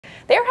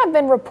There have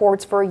been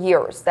reports for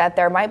years that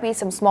there might be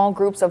some small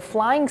groups of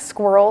flying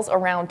squirrels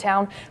around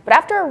town, but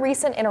after a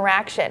recent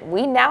interaction,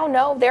 we now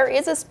know there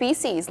is a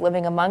species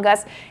living among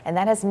us, and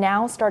that has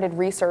now started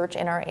research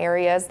in our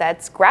areas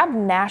that's grabbed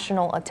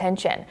national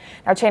attention.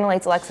 Now, Channel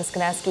 8's Alexis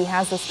Skineski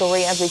has the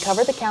story as we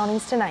cover the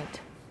counties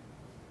tonight.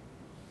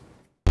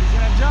 There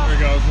he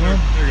goes. There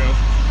he goes.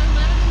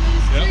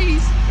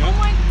 Trees. Yep. Oh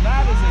my,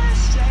 that is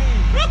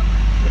insane.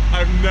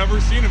 I've never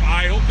seen him.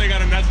 I hope they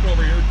got a nest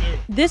over here too.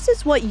 This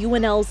is what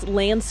UNL's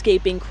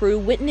landscaping crew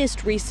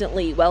witnessed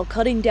recently while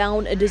cutting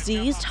down a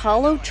diseased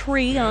hollow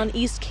tree on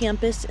East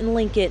Campus in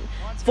Lincoln.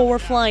 4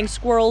 flying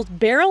squirrels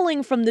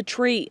barreling from the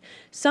tree,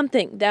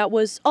 something that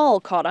was all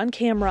caught on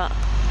camera.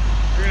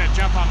 You're gonna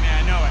jump on me,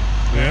 I know it.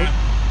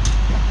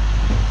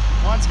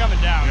 Yeah. One's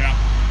coming down.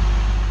 Yeah.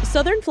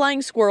 Southern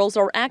flying squirrels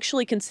are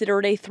actually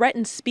considered a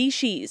threatened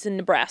species in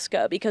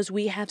Nebraska because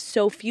we have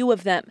so few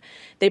of them.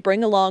 They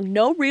bring along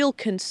no real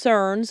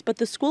concerns, but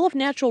the School of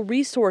Natural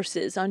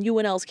Resources on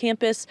UNL's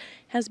campus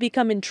has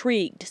become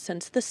intrigued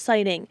since the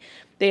sighting.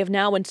 They have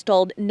now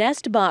installed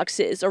nest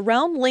boxes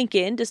around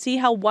Lincoln to see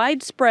how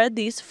widespread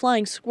these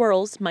flying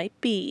squirrels might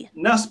be.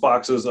 Nest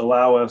boxes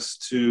allow us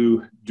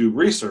to do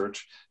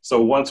research.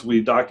 So once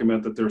we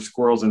document that there's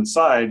squirrels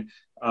inside,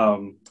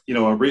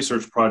 a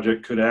research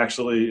project could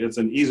actually, it's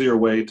an easier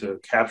way to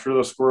capture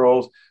the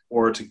squirrels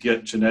or to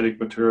get genetic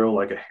material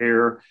like a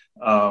hair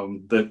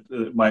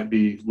that might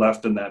be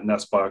left in that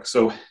nest box.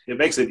 So it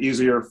makes it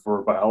easier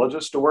for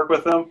biologists to work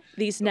with them.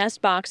 These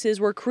nest boxes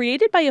were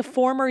created by a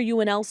former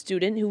UNL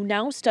student who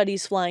now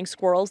studies flying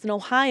squirrels in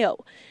Ohio.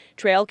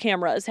 Trail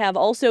cameras have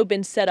also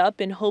been set up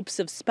in hopes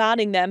of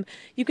spotting them.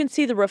 You can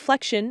see the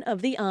reflection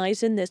of the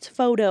eyes in this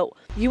photo.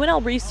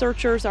 UNL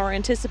researchers are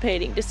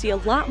anticipating to see a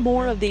lot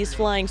more of these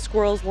flying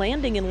squirrels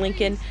landing in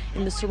Lincoln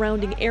and the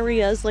surrounding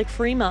areas like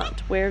Fremont,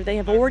 where they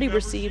have already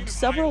received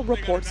several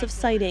reports of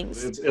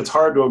sightings. It's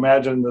hard to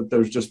imagine that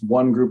there's just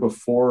one group of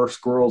 4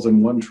 squirrels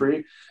in one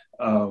tree.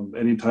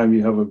 Anytime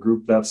you have a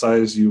group that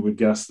size, you would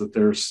guess that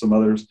there's some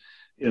others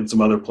in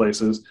some other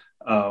places.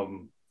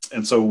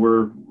 And so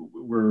we're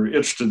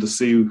interested to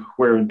see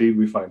where indeed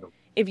we find them.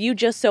 If you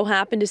just so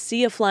happen to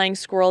see a flying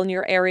squirrel in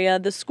your area,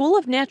 the School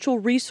of Natural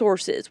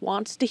Resources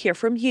wants to hear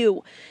from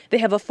you. They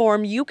have a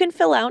form you can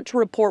fill out to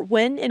report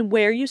when and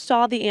where you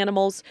saw the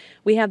animals.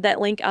 We have that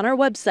link on our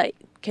website,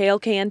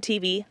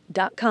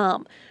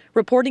 klkntv.com.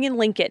 Reporting in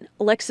Lincoln,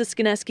 Alexis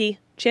Skineski,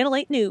 Channel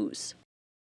 8 News.